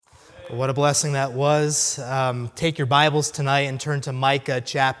What a blessing that was. Take your Bibles tonight and turn to Micah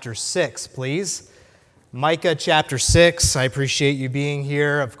chapter 6, please. Micah chapter 6, I appreciate you being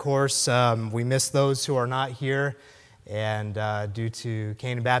here. Of course, we miss those who are not here, and due to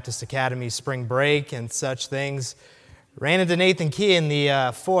Canaan Baptist Academy spring break and such things, ran into Nathan Key in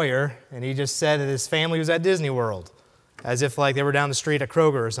the foyer, and he just said that his family was at Disney World, as if like they were down the street at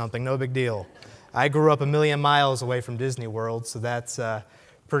Kroger or something, no big deal. I grew up a million miles away from Disney World, so that's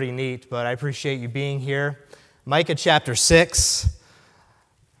pretty neat, but I appreciate you being here. Micah chapter 6.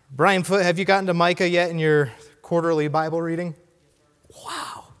 Brian Foote, have you gotten to Micah yet in your quarterly Bible reading?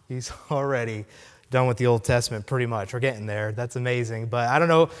 Wow, he's already done with the Old Testament pretty much. We're getting there. That's amazing. But I don't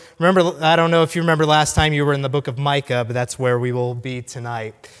know if you remember last time you were in the book of Micah, but that's where we will be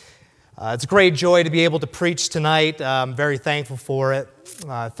tonight. It's a great joy to be able to preach tonight. I'm very thankful for it.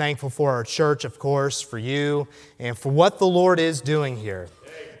 Thankful for our church, of course, for you, and for what the Lord is doing here.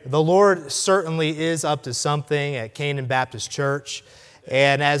 The Lord certainly is up to something at Canaan Baptist Church.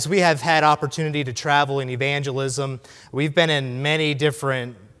 And as we have had opportunity to travel in evangelism, we've been in many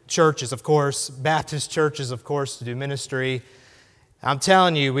different churches, of course, Baptist churches, of course, to do ministry. I'm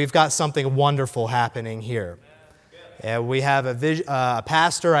telling you, we've got something wonderful happening here. And we have a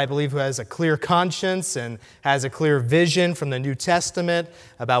pastor, I believe, who has a clear conscience and has a clear vision from the New Testament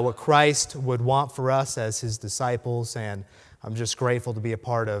about what Christ would want for us as his disciples. And I'm just grateful to be a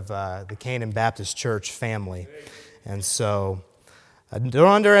part of the Canaan Baptist Church family. And so don't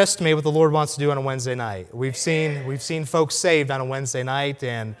underestimate what the Lord wants to do on a Wednesday night. We've seen folks saved on a Wednesday night,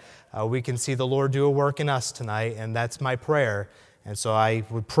 and we can see the Lord do a work in us tonight, and that's my prayer. And so I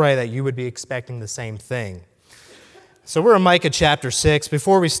would pray that you would be expecting the same thing. So we're in Micah chapter 6.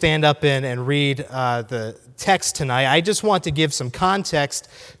 Before we stand up and read the text tonight, I just want to give some context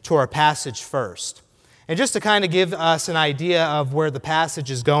to our passage first. And just to kind of give us an idea of where the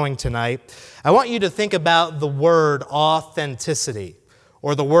passage is going tonight, I want you to think about the word authenticity,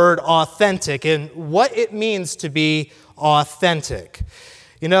 or the word authentic, and what it means to be authentic.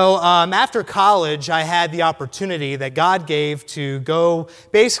 You know, after college, I had the opportunity that God gave to go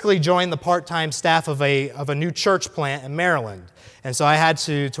basically join the part-time staff of a new church plant in Maryland. And so I had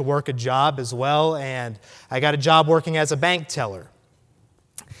to work a job as well, and I got a job working as a bank teller.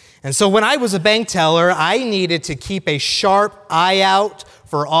 And so when I was a bank teller, I needed to keep a sharp eye out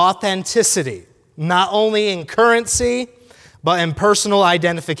for authenticity, not only in currency, but in personal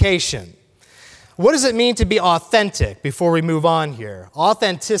identification. What does it mean to be authentic before we move on here?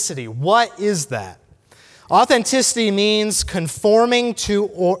 Authenticity, what is that? Authenticity means conforming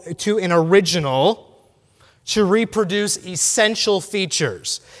to an original to reproduce essential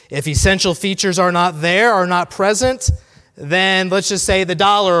features. If essential features are not there, are not present, then let's just say the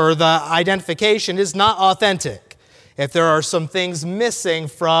dollar or the identification is not authentic. If there are some things missing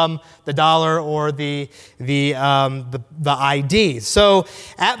from the dollar or the ID. So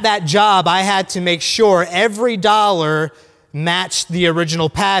at that job, I had to make sure every dollar matched the original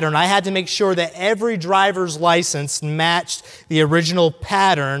pattern. I had to make sure that every driver's license matched the original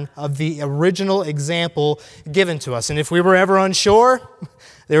pattern of the original example given to us. And if we were ever unsure,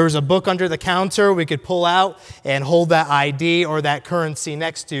 there was a book under the counter we could pull out and hold that ID or that currency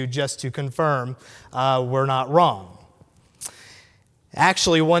next to just to confirm we're not wrong.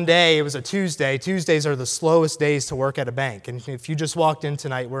 Actually, one day, it was a Tuesday. Tuesdays are the slowest days to work at a bank. And if you just walked in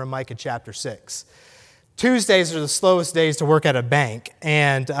tonight, we're in Micah chapter 6. Tuesdays are the slowest days to work at a bank.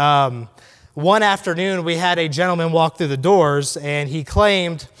 And one afternoon, we had a gentleman walk through the doors, and he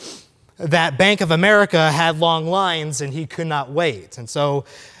claimed that Bank of America had long lines, and he could not wait. And so,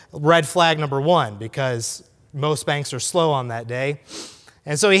 red flag number one, because most banks are slow on that day.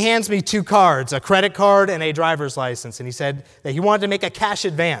 And so he hands me two cards, a credit card and a driver's license. And he said that he wanted to make a cash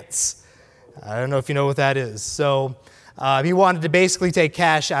advance. I don't know if you know what that is. So he wanted to basically take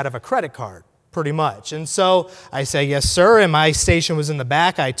cash out of a credit card, pretty much. And so I said, yes, sir. And my station was in the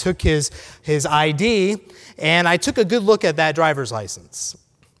back. I took his ID, and I took a good look at that driver's license.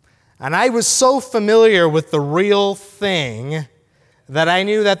 And I was so familiar with the real thing that I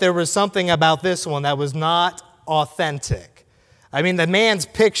knew that there was something about this one that was not authentic. I mean, the man's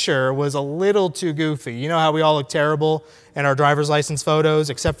picture was a little too goofy. You know how we all look terrible in our driver's license photos,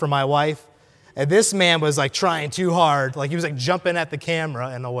 except for my wife? And this man was like trying too hard. Like he was like jumping at the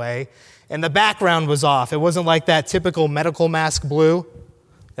camera in a way. And the background was off. It wasn't like that typical medical mask blue.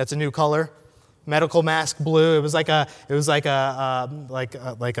 That's a new color. Medical mask blue. It was like a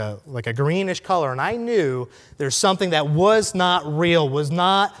greenish color. And I knew there's something that was not real, was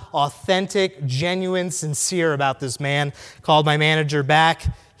not authentic, genuine, sincere about this man. Called my manager back.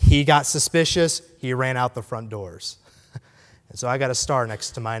 He got suspicious. He ran out the front doors. And so I got a star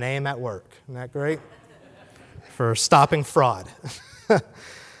next to my name at work. Isn't that great? For stopping fraud.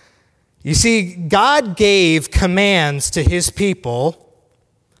 You see, God gave commands to his people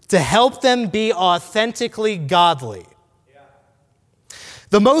to help them be authentically godly.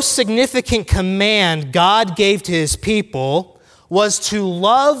 The most significant command God gave to his people was to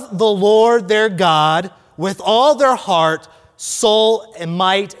love the Lord their God with all their heart, soul, and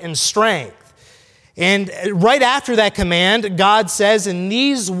might and strength. And right after that command, God says, "And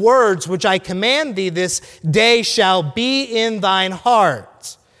these words which I command thee this day shall be in thine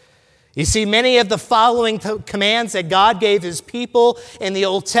heart." You see, many of the following commands that God gave his people in the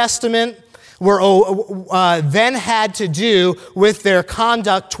Old Testament were then had to do with their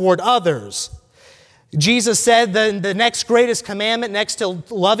conduct toward others. Jesus said that the next greatest commandment, next to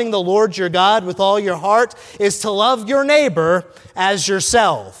loving the Lord your God with all your heart, is to love your neighbor as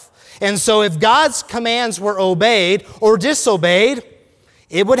yourself. And so if God's commands were obeyed or disobeyed,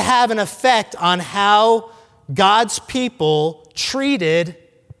 it would have an effect on how God's people treated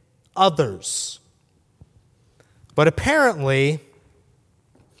others. But apparently,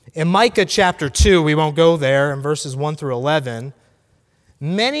 in Micah chapter 2, we won't go there, in verses 1 through 11,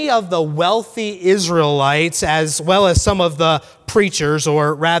 many of the wealthy Israelites, as well as some of the preachers,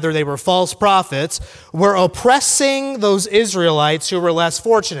 or rather they were false prophets, were oppressing those Israelites who were less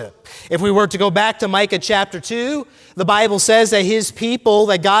fortunate. If we were to go back to Micah chapter 2, the Bible says that his people,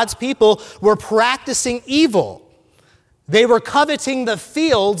 that God's people, were practicing evil. They were coveting the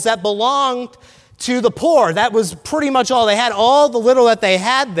fields that belonged to the poor. That was pretty much all they had. All the little that they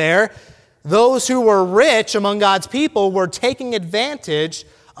had there, those who were rich among God's people were taking advantage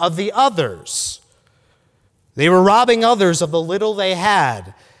of the others. They were robbing others of the little they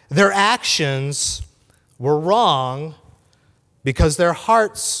had. Their actions were wrong because their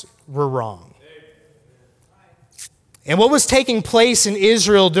hearts were wrong. And what was taking place in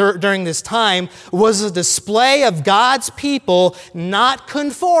Israel during this time was a display of God's people not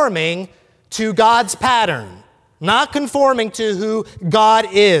conforming to God's pattern, not conforming to who God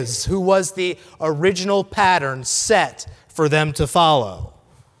is, who was the original pattern set for them to follow.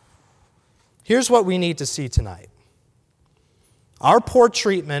 Here's what we need to see tonight. Our poor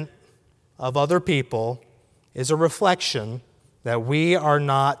treatment of other people is a reflection that we are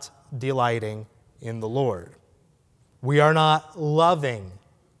not delighting in the Lord. We are not loving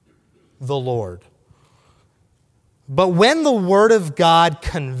the Lord. But when the Word of God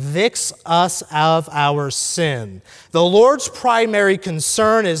convicts us of our sin, the Lord's primary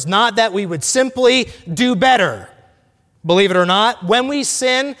concern is not that we would simply do better. Believe it or not, when we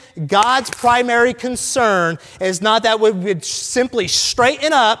sin, God's primary concern is not that we would simply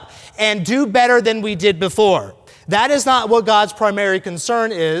straighten up and do better than we did before. That is not what God's primary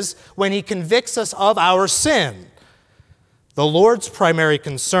concern is when he convicts us of our sin. The Lord's primary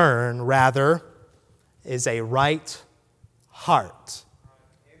concern, rather, is a right heart.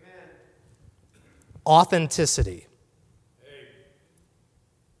 Amen. Authenticity.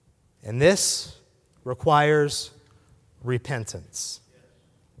 And this requires repentance.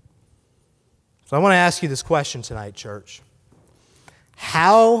 So I want to ask you this question tonight, church.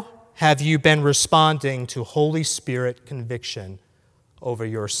 How have you been responding to Holy Spirit conviction over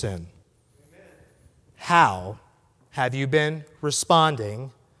your sin? Amen. How have you been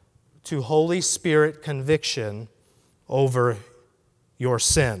responding to Holy Spirit conviction over your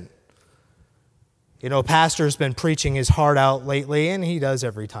sin? You know, pastor's been preaching his heart out lately, and he does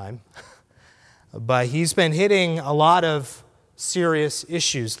every time. But he's been hitting a lot of serious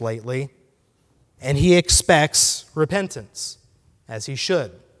issues lately, and he expects repentance, as he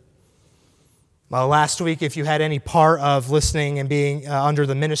should. Well, last week, if you had any part of listening and being under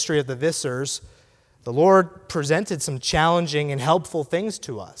the ministry of the Vissers, the Lord presented some challenging and helpful things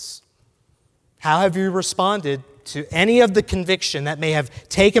to us. How have you responded to any of the conviction that may have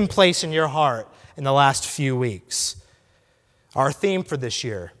taken place in your heart in the last few weeks? Our theme for this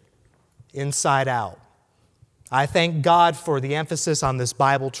year, Inside Out. I thank God for the emphasis on this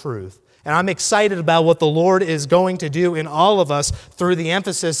Bible truth. And I'm excited about what the Lord is going to do in all of us through the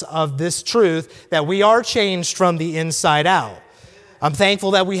emphasis of this truth, that we are changed from the inside out. I'm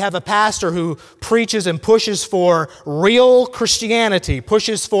thankful that we have a pastor who preaches and pushes for real Christianity,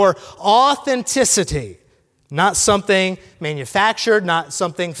 pushes for authenticity, not something manufactured, not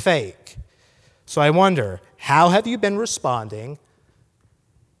something fake. So I wonder, how have you been responding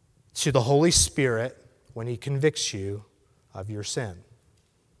to the Holy Spirit when he convicts you of your sin?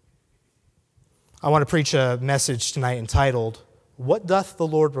 I want to preach a message tonight entitled, "What doth the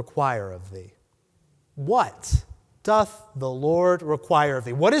Lord require of thee?" What doth the Lord require of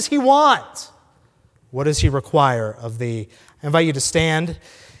thee? What does he want? What does he require of thee? I invite you to stand,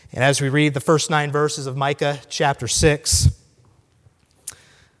 and as we read the first 9 verses of Micah chapter 6,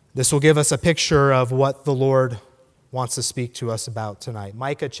 this will give us a picture of what the Lord wants to speak to us about tonight.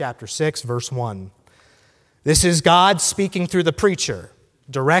 Micah chapter 6, verse 1. This is God speaking through the preacher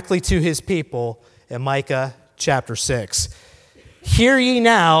directly to his people in Micah chapter 6. Hear ye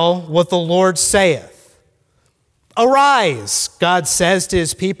now what the Lord saith. Arise, God says to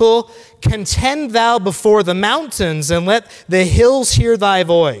his people, contend thou before the mountains, and let the hills hear thy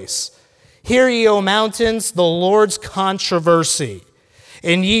voice. Hear ye, O mountains, the Lord's controversy,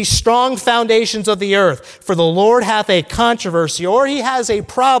 and ye strong foundations of the earth. For the Lord hath a controversy, or he has a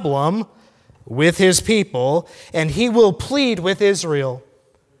problem with his people, and he will plead with Israel.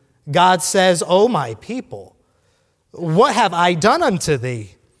 God says, O my people, what have I done unto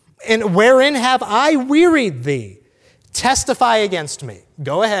thee? And wherein have I wearied thee? Testify against me.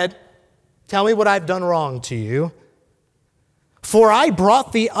 Go ahead. Tell me what I've done wrong to you. For I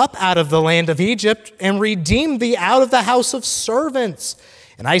brought thee up out of the land of Egypt and redeemed thee out of the house of servants.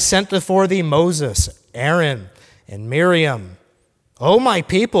 And I sent before thee Moses, Aaron, and Miriam. O my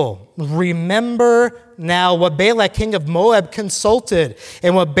people, remember now what Balak king of Moab consulted,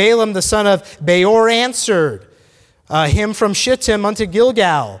 and what Balaam the son of Beor answered him from Shittim unto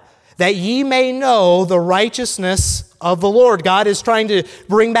Gilgal, that ye may know the righteousness of the Lord. God is trying to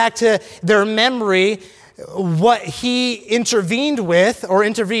bring back to their memory what he intervened with or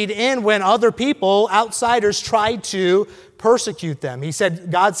intervened in when other people, outsiders, tried to persecute them. He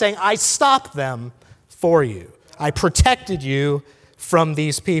said, God saying, I stopped them for you. I protected you from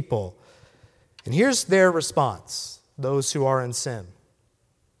these people. And here's their response, those who are in sin.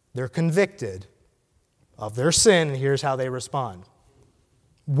 They're convicted of their sin, and here's how they respond.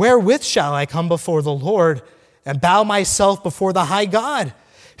 Wherewith shall I come before the Lord and bow myself before the high God?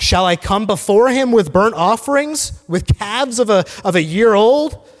 Shall I come before him with burnt offerings, with calves of a year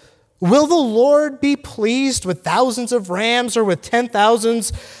old? Will the Lord be pleased with thousands of rams or with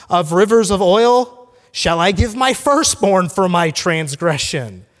 10,000s of rivers of oil? Shall I give my firstborn for my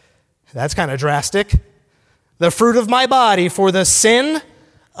transgression? That's kind of drastic. The fruit of my body for the sin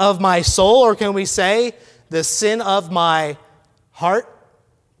of my soul, or can we say the sin of my heart?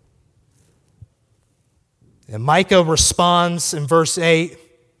 And Micah responds in verse 8,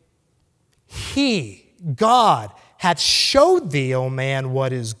 He, God, hath showed thee, O man,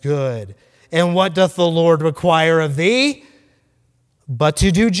 what is good. And what doth the Lord require of thee? But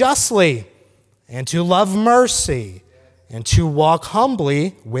to do justly, and to love mercy, and to walk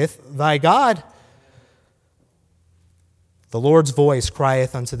humbly with thy God. The Lord's voice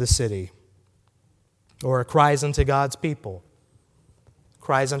crieth unto the city, or it cries unto God's people.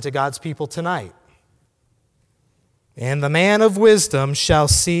 Cries unto God's people tonight. And the man of wisdom shall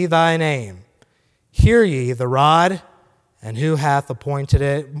see thy name. Hear ye the rod, and who hath appointed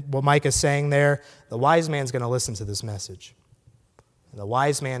it? What Micah's saying there, the wise man's going to listen to this message. And the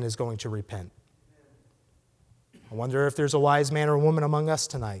wise man is going to repent. I wonder if there's a wise man or woman among us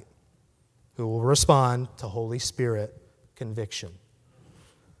tonight who will respond to Holy Spirit conviction.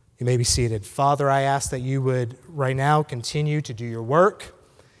 You may be seated. Father, I ask that you would right now continue to do your work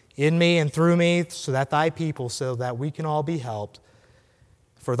in me and through me so that thy people, so that we can all be helped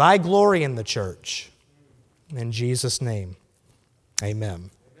for thy glory in the church. In Jesus' name,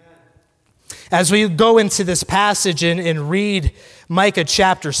 amen. As we go into this passage and read Micah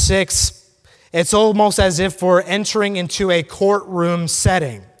chapter 6, it's almost as if we're entering into a courtroom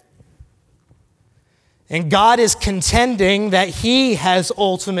setting. And God is contending that he has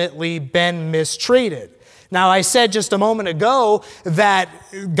ultimately been mistreated. Now, I said just a moment ago that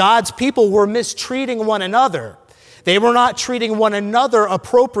God's people were mistreating one another. They were not treating one another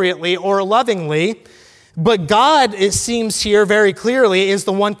appropriately or lovingly. But God, it seems here very clearly, is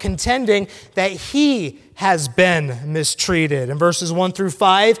the one contending that he has been mistreated. In verses 1 through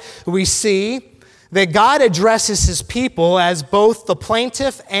 5, we see that God addresses his people as both the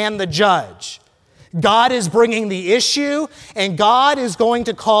plaintiff and the judge. God is bringing the issue, and God is going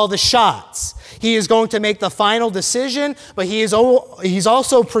to call the shots. He is going to make the final decision, but he's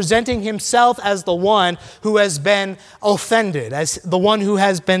also presenting himself as the one who has been offended, as the one who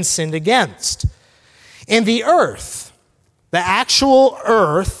has been sinned against. And the earth, the actual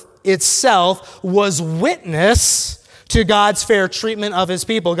earth itself, was witness to God's fair treatment of his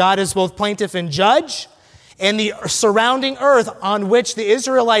people. God is both plaintiff and judge, and the surrounding earth on which the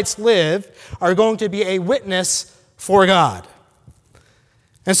Israelites lived are going to be a witness for God.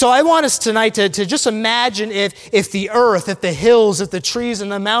 And so I want us tonight to just imagine if the earth, if the hills, if the trees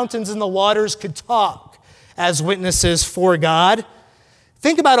and the mountains and the waters could talk as witnesses for God.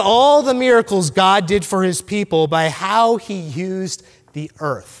 Think about all the miracles God did for his people by how he used the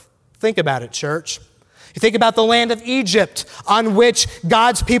earth. Think about it, church. You think about the land of Egypt, on which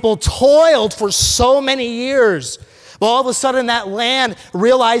God's people toiled for so many years. Well, all of a sudden that land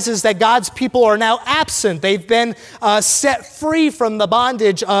realizes that God's people are now absent. They've been set free from the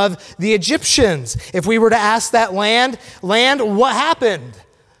bondage of the Egyptians. If we were to ask that land, what happened?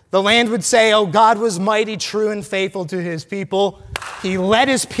 The land would say, oh, God was mighty, true, and faithful to his people. He led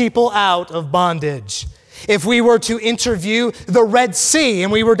his people out of bondage. If we were to interview the Red Sea,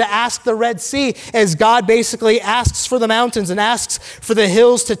 and we were to ask the Red Sea, as God basically asks for the mountains and asks for the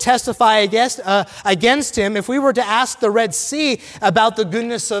hills to testify against him, if we were to ask the Red Sea about the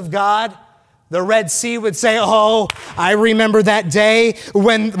goodness of God, the Red Sea would say, oh, I remember that day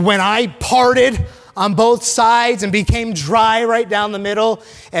when I parted on both sides and became dry right down the middle,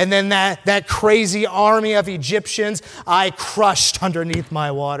 and then that crazy army of Egyptians I crushed underneath my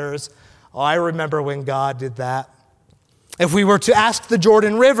waters. Oh, I remember when God did that. If we were to ask the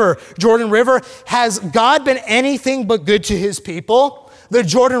Jordan River, has God been anything but good to his people? The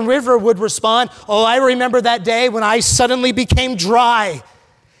Jordan River would respond, oh, I remember that day when I suddenly became dry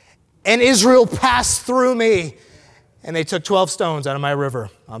and Israel passed through me and they took 12 stones out of my river.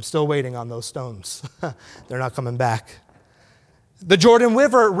 I'm still waiting on those stones. They're not coming back. The Jordan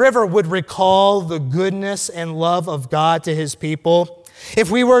River would recall the goodness and love of God to his people.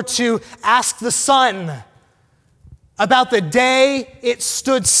 If we were to ask the sun about the day it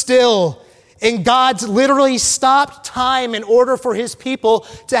stood still and God literally stopped time in order for his people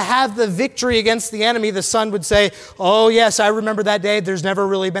to have the victory against the enemy, the sun would say, oh yes, I remember that day. There's never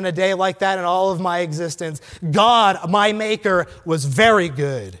really been a day like that in all of my existence. God, my maker, was very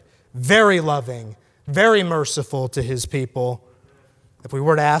good, very loving, very merciful to his people. If we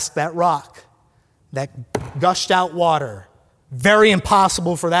were to ask that rock that gushed out water, very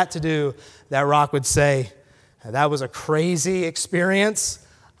impossible for that to do, that rock would say, that was a crazy experience,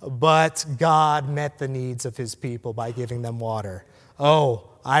 but God met the needs of his people by giving them water.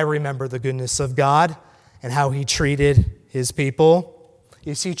 Oh, I remember the goodness of God and how he treated his people.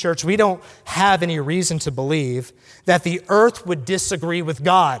 You see, church, we don't have any reason to believe that the earth would disagree with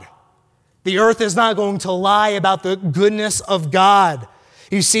God. The earth is not going to lie about the goodness of God.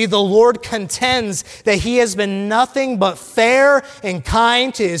 You see, the Lord contends that he has been nothing but fair and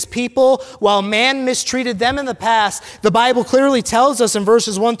kind to his people while man mistreated them in the past. The Bible clearly tells us in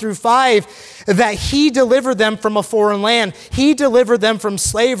verses 1 through 5 that he delivered them from a foreign land. He delivered them from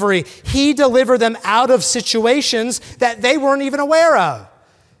slavery. He delivered them out of situations that they weren't even aware of.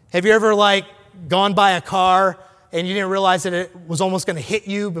 Have you ever gone by a car and you didn't realize that it was almost going to hit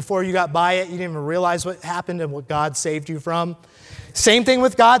you before you got by it? You didn't even realize what happened and what God saved you from? Same thing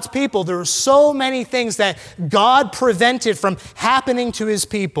with God's people. There are so many things that God prevented from happening to his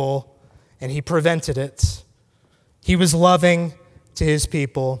people, and he prevented it. He was loving to his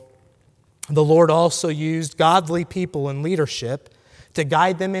people. The Lord also used godly people in leadership to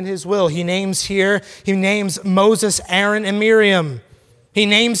guide them in his will. He names Moses, Aaron, and Miriam. He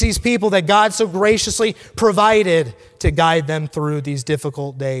names these people that God so graciously provided to guide them through these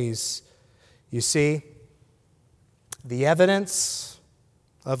difficult days. You see, the evidence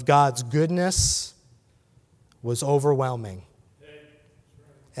of God's goodness was overwhelming.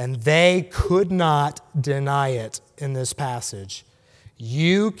 And they could not deny it in this passage.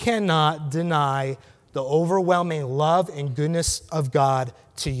 You cannot deny the overwhelming love and goodness of God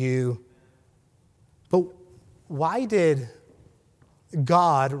to you. But why did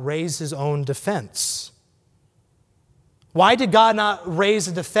God raise his own defense? Why did God not raise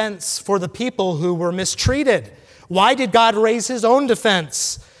a defense for the people who were mistreated? Why did God raise his own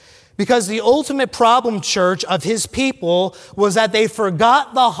defense? Because the ultimate problem, church, of his people was that they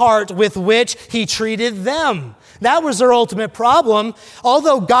forgot the heart with which he treated them. That was their ultimate problem.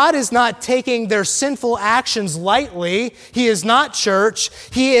 Although God is not taking their sinful actions lightly, he is not, church.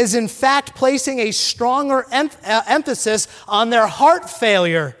 He is in fact placing a stronger emphasis on their heart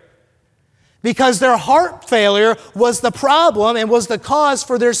failure. Because their heart failure was the problem and was the cause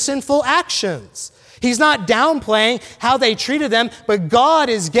for their sinful actions. He's not downplaying how they treated them, but God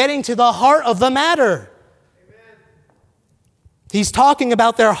is getting to the heart of the matter. Amen. He's talking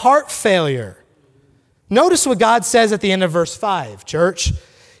about their heart failure. Notice what God says at the end of verse 5, church.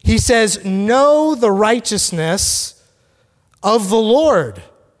 He says, know the righteousness of the Lord.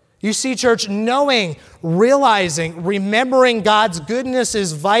 You see, church, knowing, realizing, remembering God's goodness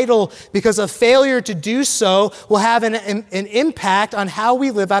is vital because a failure to do so will have an impact on how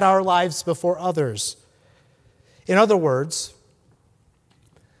we live out our lives before others. In other words,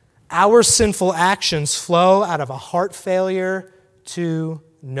 our sinful actions flow out of a heart failure to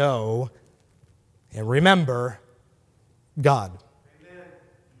know and remember God. Amen.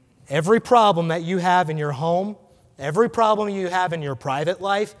 Every problem that you have in your home, every problem you have in your private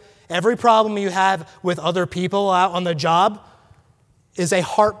life, every problem you have with other people out on the job is a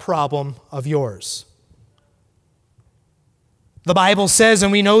heart problem of yours. The Bible says,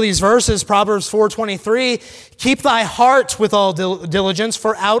 and we know these verses, Proverbs 4:23, keep thy heart with all diligence,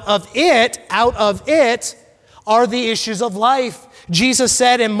 for out of it are the issues of life. Jesus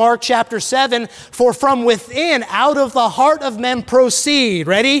said in Mark chapter 7, for from within, out of the heart of men proceed,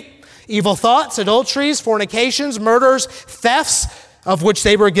 ready? Evil thoughts, adulteries, fornications, murders, thefts, of which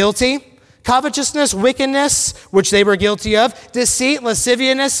they were guilty. Covetousness, wickedness, which they were guilty of, deceit,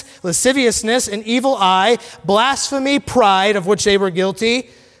 lasciviousness, an evil eye, blasphemy, pride, of which they were guilty,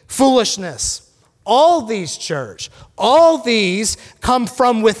 foolishness. All these, church, all these come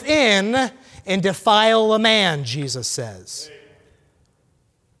from within and defile a man, Jesus says.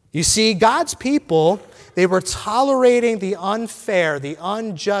 You see, God's people, they were tolerating the unfair, the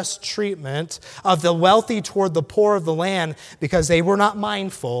unjust treatment of the wealthy toward the poor of the land because they were not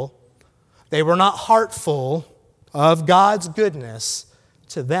mindful, they were not heartful of God's goodness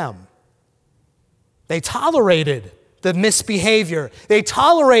to them. They tolerated the misbehavior. They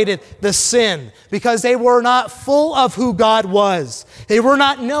tolerated the sin because they were not full of who God was. They were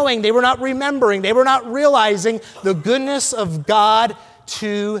not knowing, they were not remembering, they were not realizing the goodness of God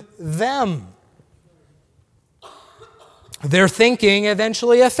to them. Their thinking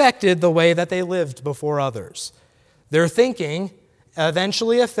eventually affected the way that they lived before others. Their thinking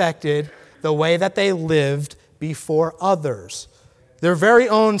eventually affected the way that they lived before others. Their very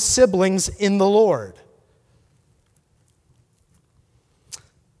own siblings in the Lord.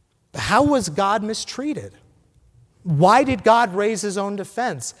 How was God mistreated? Why did God raise his own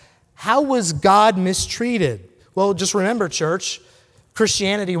defense? How was God mistreated? Well, just remember, church,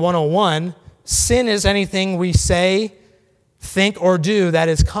 Christianity 101, sin is anything we say, think, or do that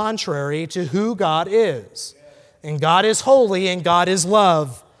is contrary to who God is. And God is holy and God is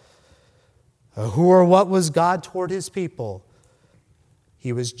love. Who or what was God toward his people?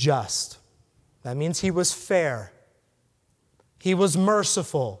 He was just. That means he was fair. He was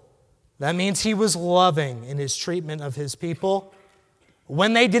merciful. That means he was loving in his treatment of his people.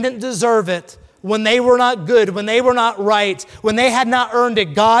 When they didn't deserve it, when they were not good, when they were not right, when they had not earned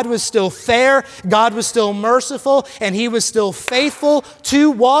it, God was still fair, God was still merciful, and he was still faithful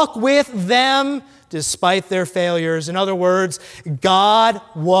to walk with them despite their failures. In other words, God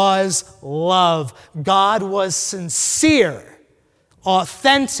was love. God was sincere,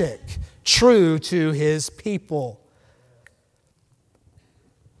 authentic, true to his people.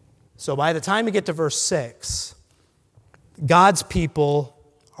 So by the time we get to verse 6, God's people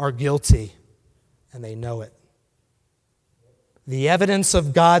are guilty, and they know it. The evidence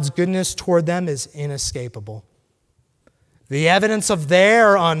of God's goodness toward them is inescapable. The evidence of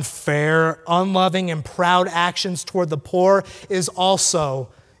their unfair, unloving, and proud actions toward the poor is also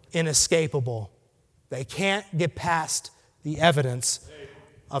inescapable. They can't get past the evidence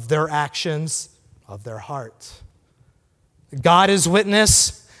of their actions, of their heart. God is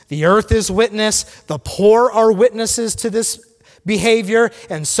witness. The earth is witness. The poor are witnesses to this behavior,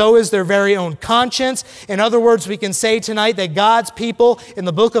 and so is their very own conscience. In other words, we can say tonight that God's people in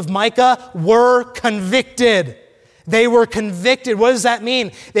the book of Micah were convicted. They were convicted. What does that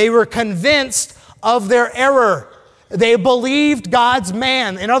mean? They were convinced of their error. They believed God's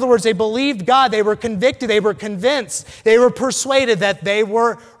man. In other words, they believed God. They were convicted. They were convinced. They were persuaded that they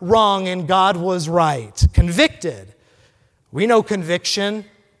were wrong and God was right. Convicted. We know conviction.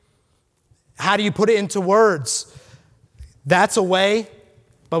 How do you put it into words? That's a way,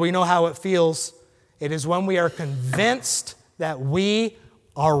 but we know how it feels. It is when we are convinced that we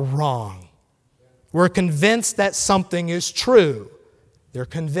are wrong. We're convinced that something is true. They're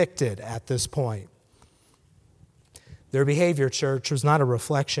convicted at this point. Their behavior, church, was not a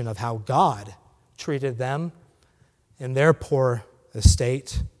reflection of how God treated them in their poor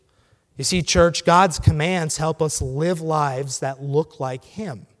estate. You see, church, God's commands help us live lives that look like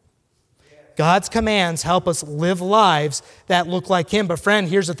him. God's commands help us live lives that look like him. But friend,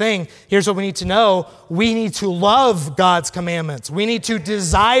 here's the thing. Here's what we need to know. We need to love God's commandments. We need to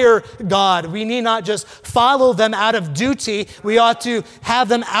desire God. We need not just follow them out of duty. We ought to have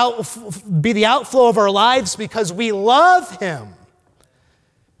them be the outflow of our lives because we love him.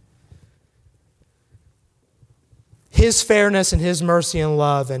 His fairness and his mercy and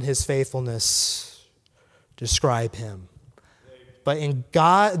love and his faithfulness describe him. But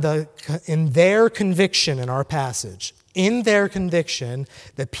in their conviction in our passage, in their conviction,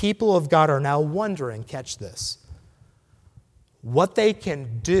 the people of God are now wondering, catch this, what they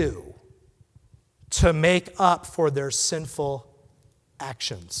can do to make up for their sinful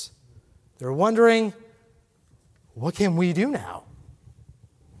actions. They're wondering, what can we do now?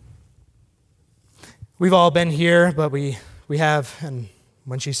 We've all been here, but we have, and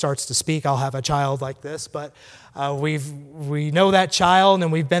when she starts to speak, I'll have a child like this, but we know that child,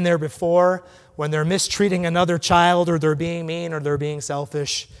 and we've been there before when they're mistreating another child, or they're being mean, or they're being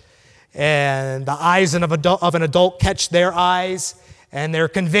selfish, and the eyes of an adult catch their eyes, and they're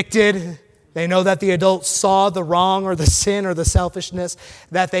convicted. They know that the adult saw the wrong or the sin or the selfishness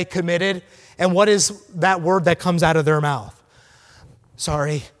that they committed, and what is that word that comes out of their mouth?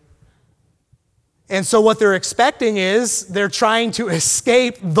 Sorry. And so what they're expecting is they're trying to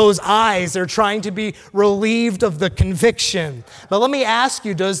escape those eyes. They're trying to be relieved of the conviction. But let me ask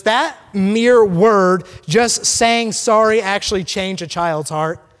you, does that mere word, just saying sorry, actually change a child's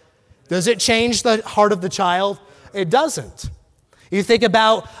heart? Does it change the heart of the child? It doesn't. You think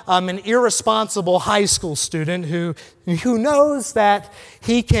about an irresponsible high school student who knows that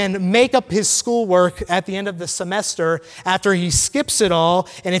he can make up his schoolwork at the end of the semester after he skips it all,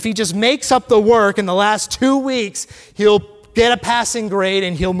 and if he just makes up the work in the last 2 weeks, he'll get a passing grade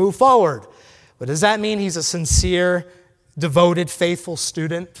and he'll move forward. But does that mean he's a sincere, devoted, faithful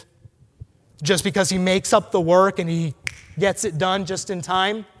student? Just because he makes up the work and he gets it done just in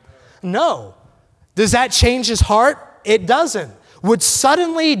time? No. Does that change his heart? It doesn't. Would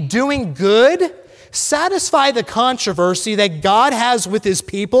suddenly doing good satisfy the controversy that God has with his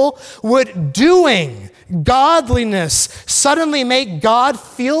people? Would doing godliness suddenly make God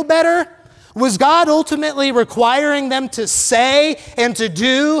feel better? Was God ultimately requiring them to say and to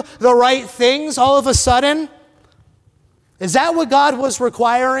do the right things all of a sudden? Is that what God was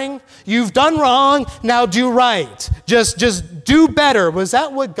requiring? You've done wrong, now do right. Just do better. Was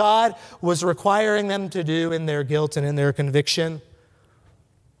that what God was requiring them to do in their guilt and in their conviction?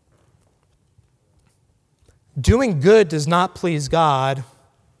 Doing good does not please God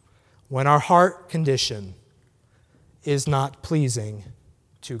when our heart condition is not pleasing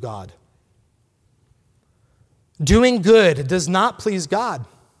to God. Doing good does not please God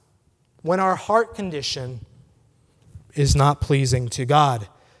when our heart condition is not pleasing to God.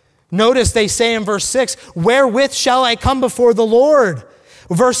 Notice they say in verse 6, wherewith shall I come before the Lord?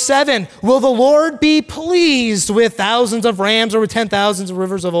 Verse 7, will the Lord be pleased with thousands of rams or with 10,000s of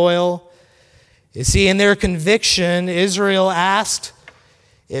rivers of oil? You see, in their conviction, Israel asked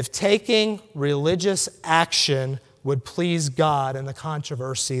if taking religious action would please God in the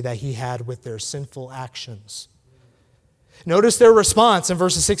controversy that he had with their sinful actions. Notice their response in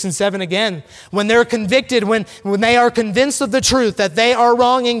verses 6 and 7 again. When they're convicted, when they are convinced of the truth that they are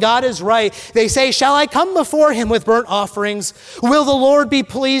wrong and God is right, they say, shall I come before him with burnt offerings? Will the Lord be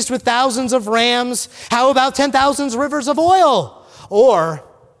pleased with thousands of rams? How about 10,000 rivers of oil? Or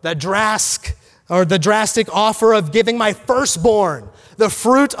the drastic offer of giving my firstborn, the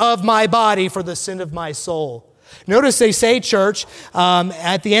fruit of my body, for the sin of my soul. Notice they say, church,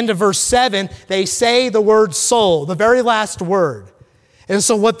 at the end of verse 7, they say the word soul, the very last word. And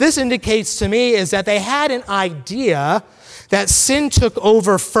so what this indicates to me is that they had an idea that sin took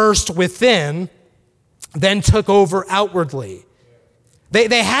over first within, then took over outwardly.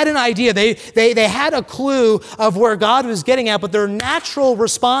 They had an idea. They had a clue of where God was getting at, but their natural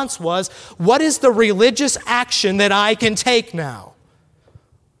response was, what is the religious action that I can take now?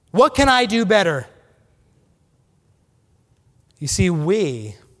 What can I do better? You see,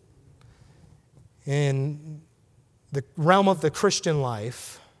 we, in the realm of the Christian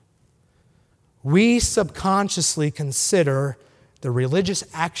life, we subconsciously consider the religious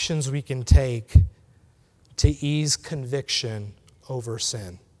actions we can take to ease conviction over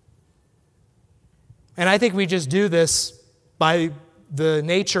sin. And I think we just do this by the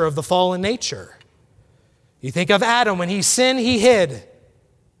nature of the fallen nature. You think of Adam, when he sinned, he hid.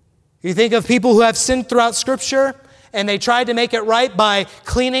 You think of people who have sinned throughout Scripture, and they tried to make it right by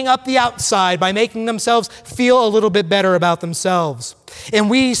cleaning up the outside, by making themselves feel a little bit better about themselves. And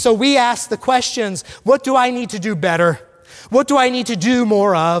we ask the questions, what do I need to do better? What do I need to do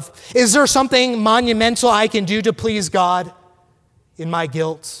more of? Is there something monumental I can do to please God in my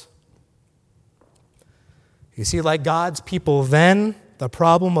guilt? You see, like God's people then, the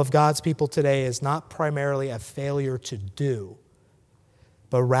problem of God's people today is not primarily a failure to do,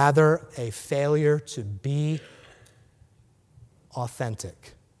 but rather a failure to be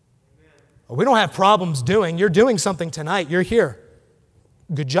authentic. We don't have problems doing. You're doing something tonight. You're here.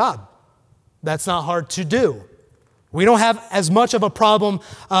 Good job. That's not hard to do. We don't have as much of a problem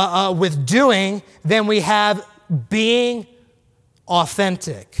with doing than we have being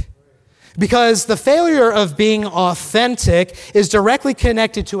authentic. Because the failure of being authentic is directly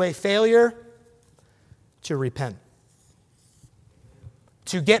connected to a failure to repent,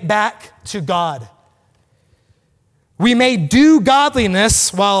 to get back to God. We may do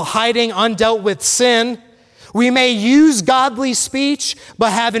godliness while hiding undealt with sin. We may use godly speech,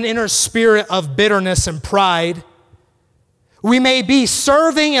 but have an inner spirit of bitterness and pride. We may be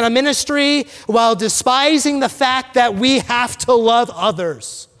serving in a ministry while despising the fact that we have to love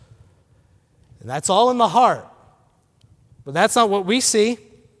others. And that's all in the heart. But that's not what we see.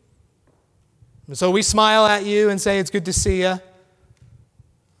 And so we smile at you and say, it's good to see you.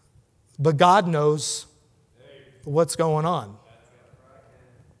 But God knows what's going on.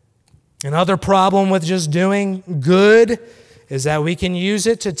 Another problem with just doing good is that we can use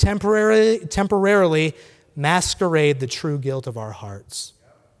it to temporarily masquerade the true guilt of our hearts.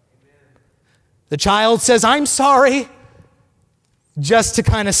 The child says, I'm sorry, just to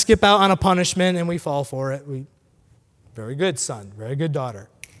kind of skip out on a punishment, and we fall for it. Very good, son. Very good, daughter.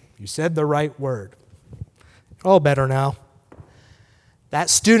 You said the right word. All better now. That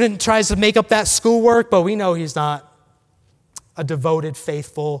student tries to make up that schoolwork, but we know he's not a devoted,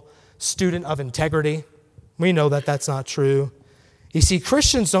 faithful student of integrity. We know that that's not true. You see,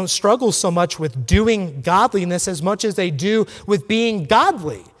 Christians don't struggle so much with doing godliness as much as they do with being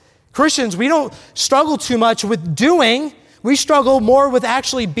godly. Christians, we don't struggle too much with doing. We struggle more with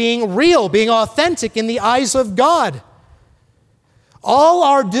actually being real, being authentic in the eyes of God. All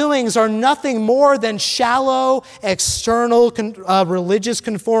our doings are nothing more than shallow, external religious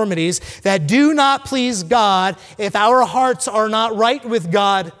conformities that do not please God if our hearts are not right with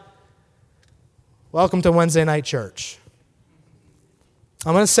God. Welcome to Wednesday night church.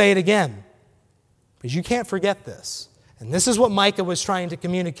 I'm going to say it again, because you can't forget this. And this is what Micah was trying to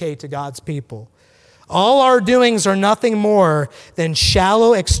communicate to God's people. All our doings are nothing more than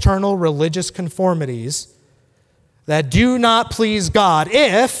shallow, external religious conformities that do not please God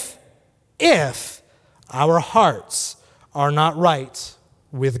if our hearts are not right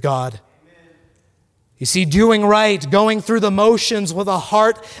with God. Amen. You see, doing right, going through the motions with a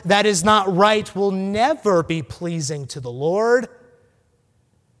heart that is not right will never be pleasing to the Lord.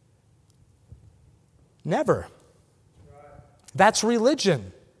 Never. That's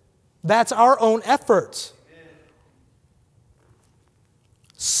religion. That's our own effort. Amen.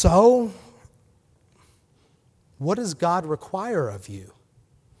 So, what does God require of you?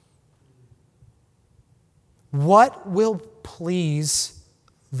 What will please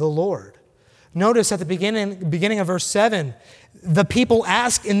the Lord? Notice at the beginning of verse 7, the people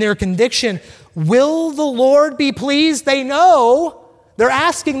ask in their conviction, will the Lord be pleased? They know, they're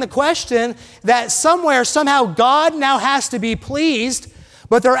asking the question that somehow God now has to be pleased,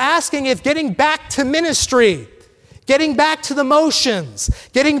 but they're asking if getting back to ministry, getting back to the motions,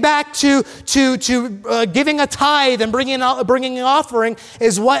 getting back to giving a tithe and bringing an offering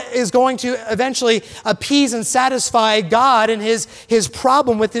is what is going to eventually appease and satisfy God and his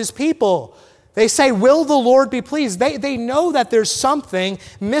problem with his people. They say, will the Lord be pleased? They know that there's something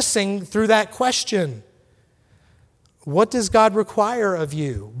missing through that question. What does God require of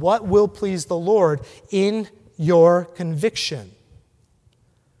you? What will please the Lord in your conviction?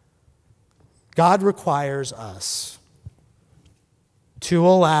 God requires us to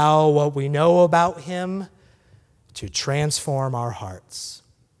allow what we know about Him to transform our hearts.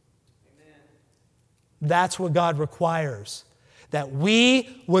 Amen. That's what God requires. That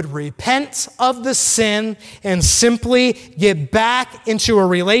we would repent of the sin and simply get back into a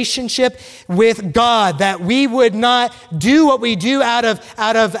relationship with God. That we would not do what we do out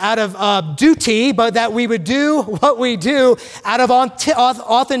of duty, but that we would do what we do out of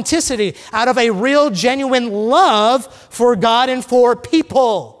authenticity, out of a real, genuine love for God and for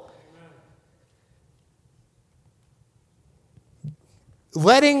people.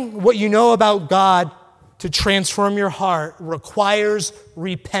 Letting what you know about God to transform your heart requires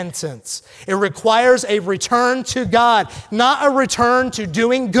repentance. It requires a return to God, not a return to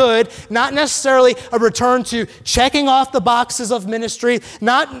doing good, not necessarily a return to checking off the boxes of ministry,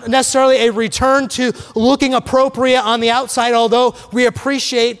 not necessarily a return to looking appropriate on the outside, although we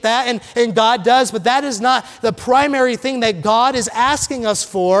appreciate that and God does, but that is not the primary thing that God is asking us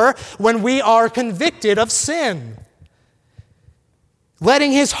for when we are convicted of sin.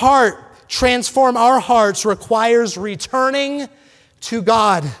 Letting His heart transform our hearts requires returning to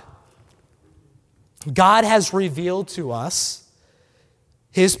God. God has revealed to us,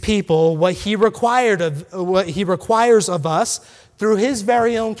 His people, what He requires of us through His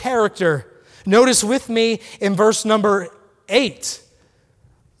very own character. Notice with me in verse number 8.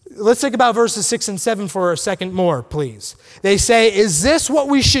 Let's think about verses 6 and 7 for a second more, please. They say, is this what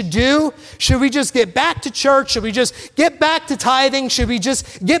we should do? Should we just get back to church? Should we just get back to tithing? Should we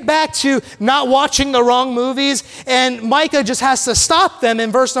just get back to not watching the wrong movies? And Micah just has to stop them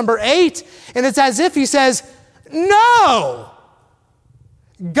in verse number 8. And it's as if he says, no.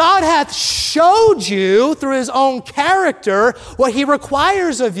 God hath showed you through his own character what he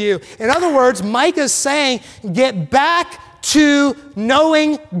requires of you. In other words, Micah's saying, get back to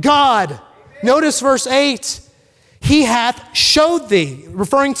knowing God. Amen. Notice verse 8. He hath showed thee,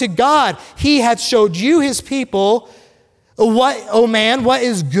 referring to God. He hath showed you, his people, what, O man, what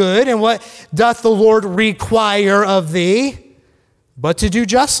is good, and what doth the Lord require of thee, but to do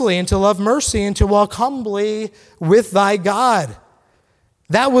justly, and to love mercy, and to walk humbly with thy God.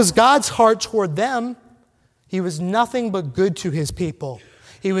 That was God's heart toward them. He was nothing but good to his people.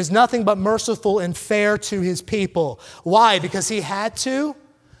 He was nothing but merciful and fair to his people. Why? Because he had to?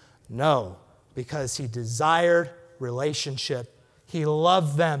 No, because he desired relationship. He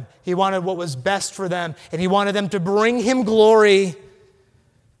loved them. He wanted what was best for them, and he wanted them to bring him glory.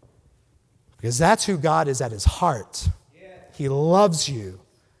 Because that's who God is at his heart. He loves you,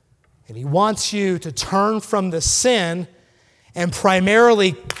 and he wants you to turn from the sin and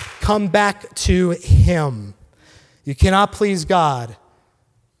primarily come back to him. You cannot please God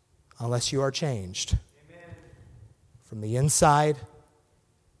unless you are changed. Amen. From the inside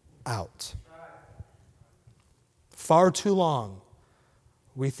out. Far too long,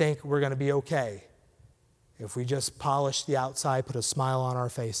 we think we're going to be okay if we just polish the outside, put a smile on our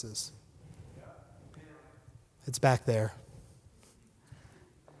faces. It's back there.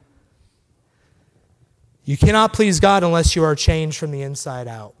 You cannot please God unless you are changed from the inside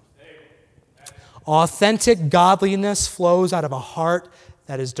out. Authentic godliness flows out of a heart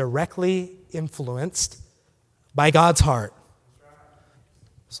that is directly influenced by God's heart.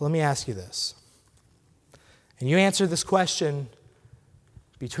 So let me ask you this. And you answer this question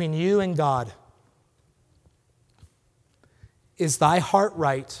between you and God. Is thy heart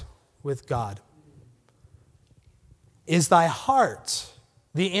right with God? Is thy heart,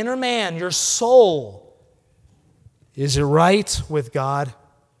 the inner man, your soul, is it right with God?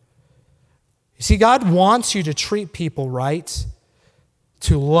 You see, God wants you to treat people right,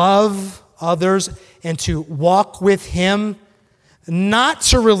 to love others, and to walk with him, not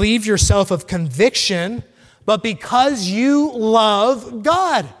to relieve yourself of conviction, but because you love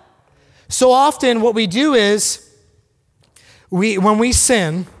God. So often what we do is, when we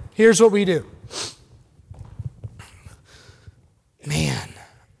sin, here's what we do. Man,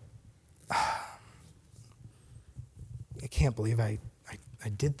 I can't believe I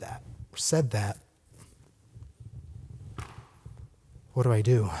did that or said that. What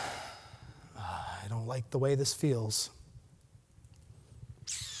do? I don't like the way this feels.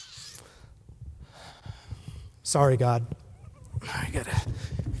 Sorry, God. I gotta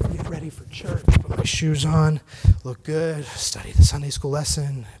get ready for church, put my shoes on, look good, study the Sunday school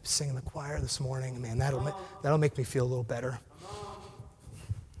lesson, sing in the choir this morning. Man, that'll make me feel a little better.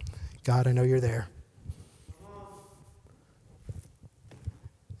 God, I know you're there.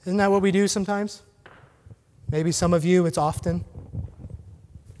 Isn't that what we do sometimes? Maybe some of you, it's often.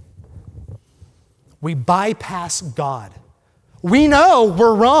 We bypass God. We know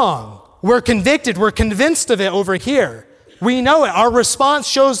we're wrong. We're convicted. We're convinced of it over here. We know it. Our response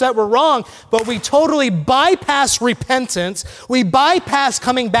shows that we're wrong, but we totally bypass repentance. We bypass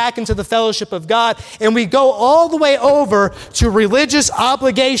coming back into the fellowship of God, and we go all the way over to religious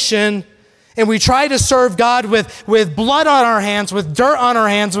obligation, and we try to serve God with blood on our hands, with dirt on our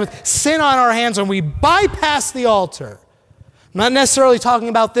hands, with sin on our hands, and we bypass the altar. I'm not necessarily talking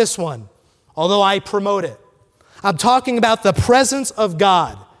about this one, although I promote it. I'm talking about the presence of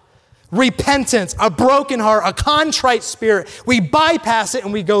God. Repentance, a broken heart, a contrite spirit. We bypass it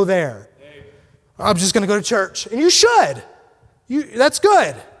and we go there. I'm just going to go to church. And you should. That's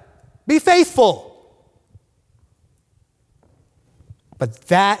good. Be faithful. But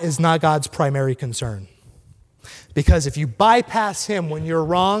that is not God's primary concern. Because if you bypass him when you're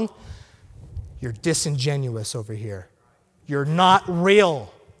wrong, you're disingenuous over here. You're not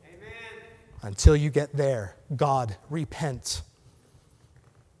real. Amen. Until you get there. God, repent.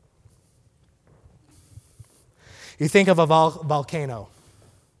 You think of a volcano.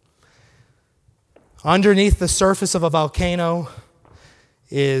 Underneath the surface of a volcano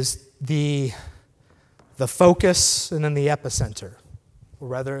is the focus and then the epicenter. Or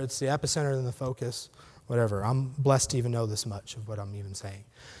rather, it's the epicenter and the focus, whatever. I'm blessed to even know this much of what I'm even saying.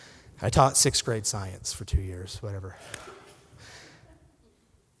 I taught 6th grade science for 2 years, whatever.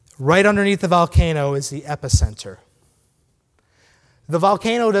 Right underneath the volcano is the epicenter. The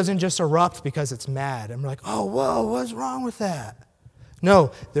volcano doesn't just erupt because it's mad. And we're like, oh, whoa, what's wrong with that?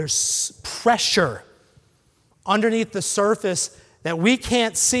 No, there's pressure underneath the surface that we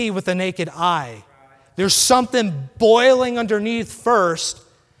can't see with the naked eye. There's something boiling underneath first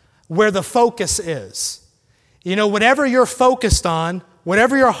where the focus is. You know, whatever you're focused on,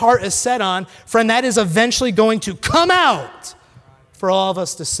 whatever your heart is set on, friend, that is eventually going to come out for all of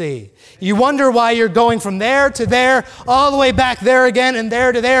us to see. You wonder why you're going from there to there, all the way back there again and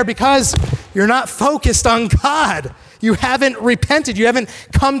there to there, because you're not focused on God. You haven't repented. You haven't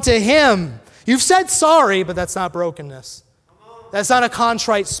come to Him. You've said sorry, but that's not brokenness. That's not a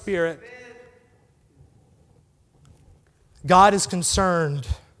contrite spirit. God is concerned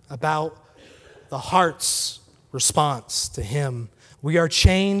about the heart's response to Him. We are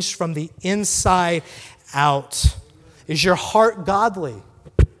changed from the inside out. Is your heart godly?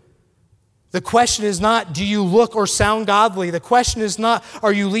 The question is not, do you look or sound godly? The question is not,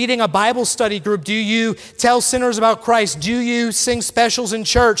 are you leading a Bible study group? Do you tell sinners about Christ? Do you sing specials in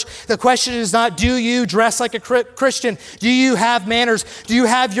church? The question is not, do you dress like a Christian? Do you have manners? Do you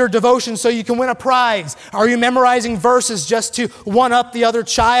have your devotion so you can win a prize? Are you memorizing verses just to one-up the other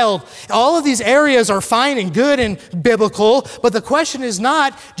child? All of these areas are fine and good and biblical, but the question is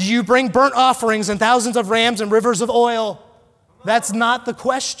not, do you bring burnt offerings and thousands of rams and rivers of oil? That's not the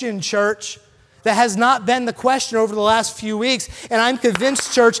question, church. That has not been the question over the last few weeks. And I'm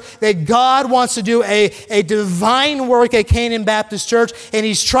convinced, church, that God wants to do a divine work at Canaan Baptist Church, and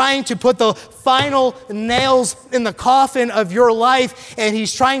He's trying to put the final nails in the coffin of your life, and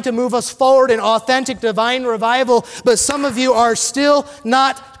He's trying to move us forward in authentic divine revival. But some of you are still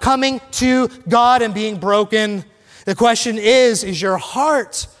not coming to God and being broken. The question is your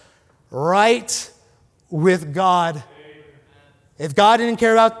heart right with God? If God didn't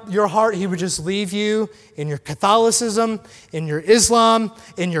care about your heart, He would just leave you in your Catholicism, in your Islam,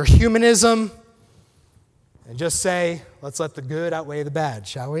 in your humanism, and just say, let's let the good outweigh the bad,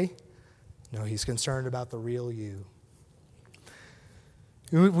 shall we? No, He's concerned about the real you.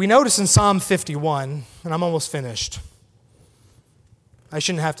 We notice in Psalm 51, and I'm almost finished. I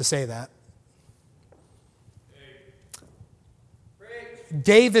shouldn't have to say that.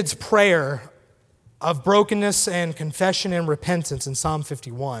 David's prayer of brokenness and confession and repentance in Psalm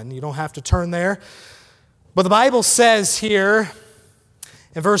 51. You don't have to turn there. But the Bible says here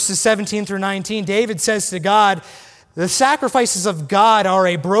in verses 17 through 19, David says to God, the sacrifices of God are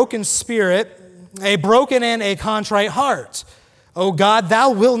a broken spirit, a broken and a contrite heart. O God, Thou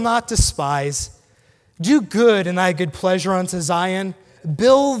wilt not despise. Do good in Thy good pleasure unto Zion.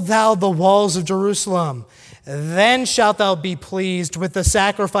 Build Thou the walls of Jerusalem. Then shalt thou be pleased with the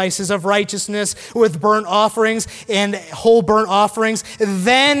sacrifices of righteousness, with burnt offerings and whole burnt offerings.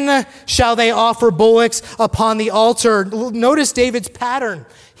 Then shall they offer bullocks upon the altar. Notice David's pattern.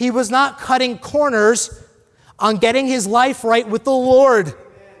 He was not cutting corners on getting his life right with the Lord.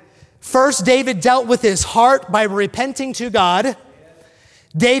 First, David dealt with his heart by repenting to God.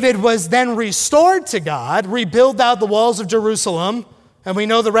 David was then restored to God. Rebuild thou the walls of Jerusalem. And we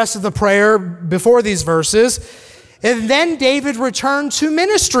know the rest of the prayer before these verses. And then David returned to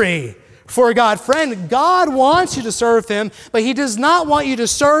ministry for God. Friend, God wants you to serve Him, but He does not want you to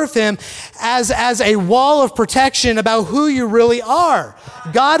serve Him as a wall of protection about who you really are.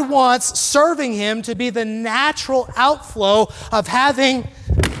 God wants serving Him to be the natural outflow of having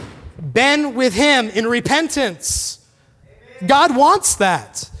been with Him in repentance. God wants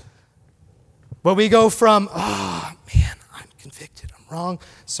that. But we go from, oh man, I'm convicted. Wrong.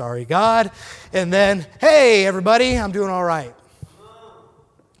 Sorry, God. And then, hey, everybody, I'm doing all right.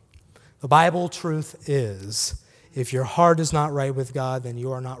 The Bible truth is, if your heart is not right with God, then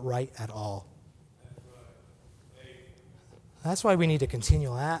you are not right at all. That's why we need to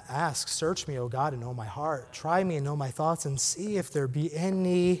continue ask, search me, O God, and know my heart. Try me and know my thoughts, and see if there be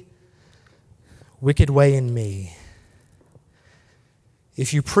any wicked way in me.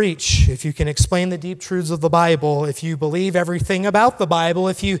 If you preach, if you can explain the deep truths of the Bible, if you believe everything about the Bible,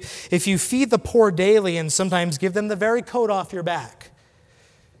 if you feed the poor daily and sometimes give them the very coat off your back,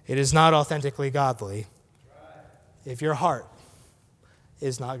 it is not authentically godly if your heart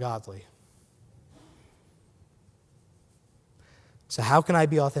is not godly. So how can I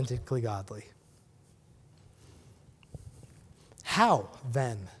be authentically godly? How,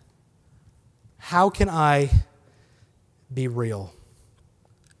 then? How can I be real?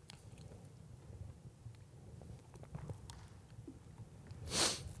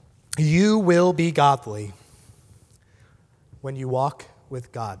 You will be godly when you walk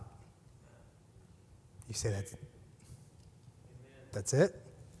with God. You say that's it?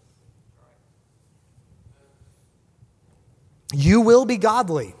 You will be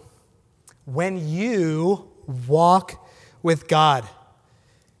godly when you walk with God.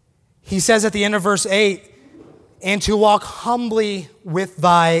 He says at the end of verse 8, and to walk humbly with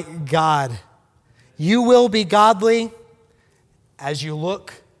thy God. You will be godly as you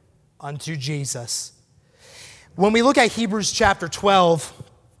look unto Jesus. When we look at Hebrews chapter 12,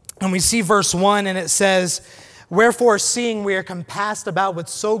 and we see verse 1, and it says, wherefore, seeing we are compassed about with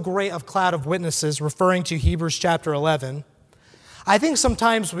so great a cloud of witnesses, referring to Hebrews chapter 11, I think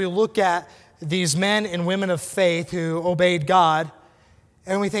sometimes we look at these men and women of faith who obeyed God,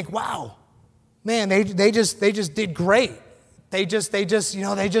 and we think, wow, man, they just did great. They just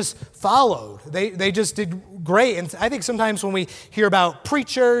followed. They just did great. And I think sometimes when we hear about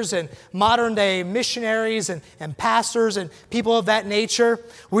preachers and modern day missionaries and pastors and people of that nature,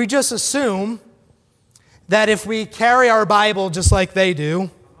 we just assume that if we carry our Bible just like they do,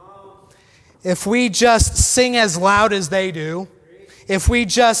 if we just sing as loud as they do, if we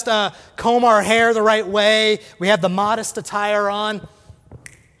just comb our hair the right way, we have the modest attire on,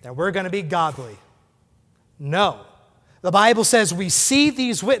 that we're going to be godly. No. The Bible says we see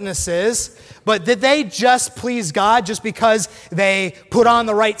these witnesses, but did they just please God just because they put on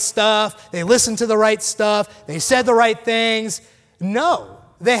the right stuff, they listened to the right stuff, they said the right things? No.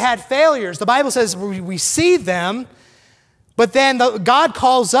 They had failures. The Bible says we see them, but then God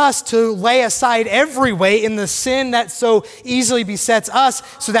calls us to lay aside every weight in the sin that so easily besets us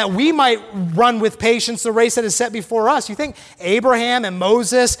so that we might run with patience the race that is set before us. You think Abraham and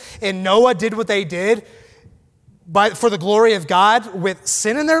Moses and Noah did what they did for the glory of God with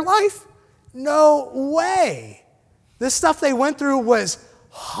sin in their life? No way. This stuff they went through was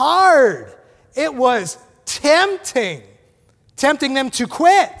hard. It was tempting them to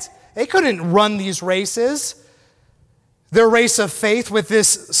quit. They couldn't run these races, their race of faith, with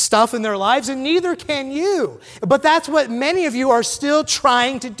this stuff in their lives, and neither can you. But that's what many of you are still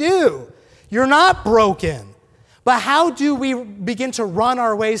trying to do. You're not broken. But how do we begin to run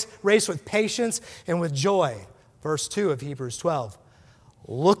our race with patience and with joy? Verse 2 of Hebrews 12.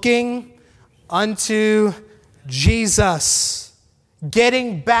 Looking unto Jesus,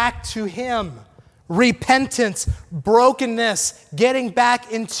 getting back to Him, repentance, brokenness, getting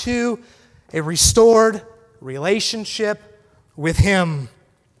back into a restored relationship with Him.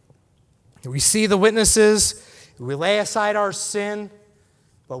 We see the witnesses, we lay aside our sin,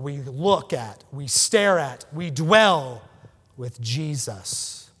 but we look at, we stare at, we dwell with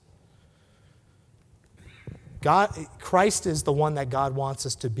Jesus. Christ is the one that God wants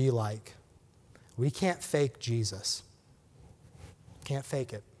us to be like. We can't fake Jesus. Can't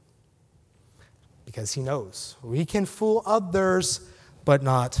fake it. Because He knows. We can fool others, but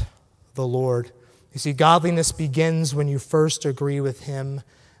not the Lord. You see, godliness begins when you first agree with Him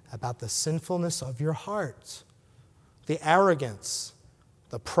about the sinfulness of your heart, the arrogance,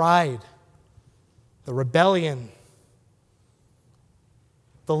 the pride, the rebellion,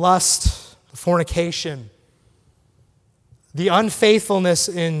 the lust, the fornication, the unfaithfulness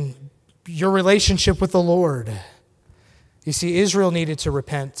in your relationship with the Lord. You see, Israel needed to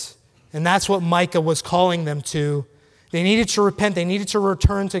repent, and that's what Micah was calling them to. They needed to repent. They needed to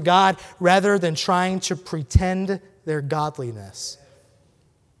return to God rather than trying to pretend their godliness.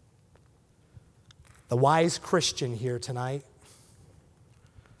 The wise Christian here tonight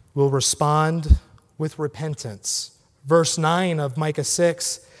will respond with repentance. Verse 9 of Micah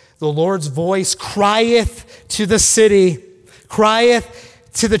 6, the Lord's voice crieth to the city, crieth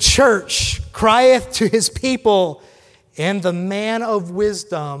to the church, crieth to His people, and the man of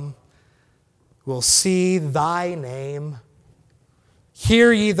wisdom will see thy name.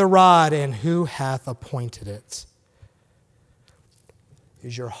 Hear ye the rod, and who hath appointed it?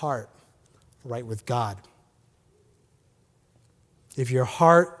 Is your heart right with God? If your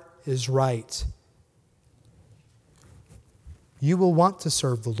heart is right, you will want to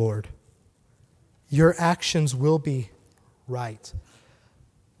serve the Lord. Your actions will be right.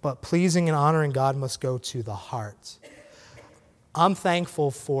 But pleasing and honoring God must go to the heart. I'm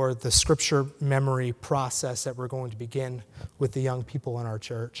thankful for the scripture memory process that we're going to begin with the young people in our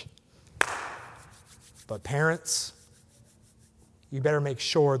church. But parents, you better make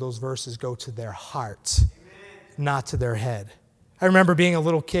sure those verses go to their hearts, not to their head. I remember being a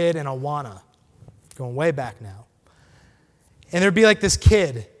little kid in Awana, going way back now. And there'd be like this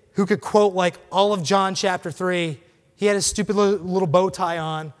kid who could quote like all of John chapter 3. He had his stupid little bow tie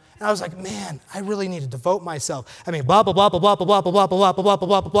on. And I was like, man, I really need to devote myself. I mean, blah, blah, blah, blah, blah, blah, blah, blah, blah, blah, blah,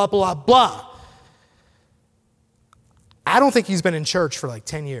 blah, blah, blah, blah, blah. I don't think he's been in church for like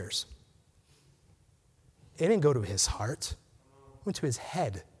 10 years. It didn't go to his heart. It went to his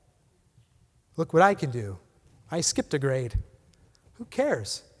head. Look what I can do. I skipped a grade. who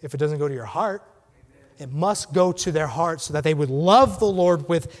cares if it doesn't go to your heart? It must go to their heart so that they would love the Lord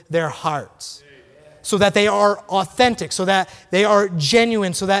with their hearts. So that they are authentic, so that they are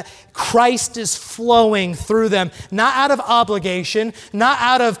genuine, so that Christ is flowing through them, not out of obligation, not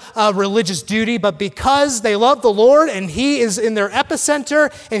out of religious duty, but because they love the Lord and He is in their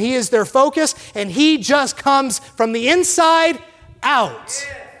epicenter and He is their focus and He just comes from the inside out.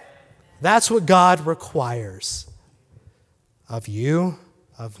 That's what God requires of you,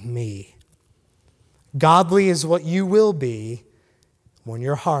 of me. Godly is what you will be when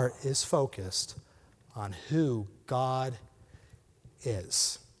your heart is focused on who God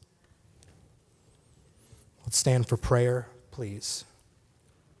is. Let's stand for prayer, please.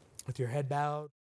 With your head bowed.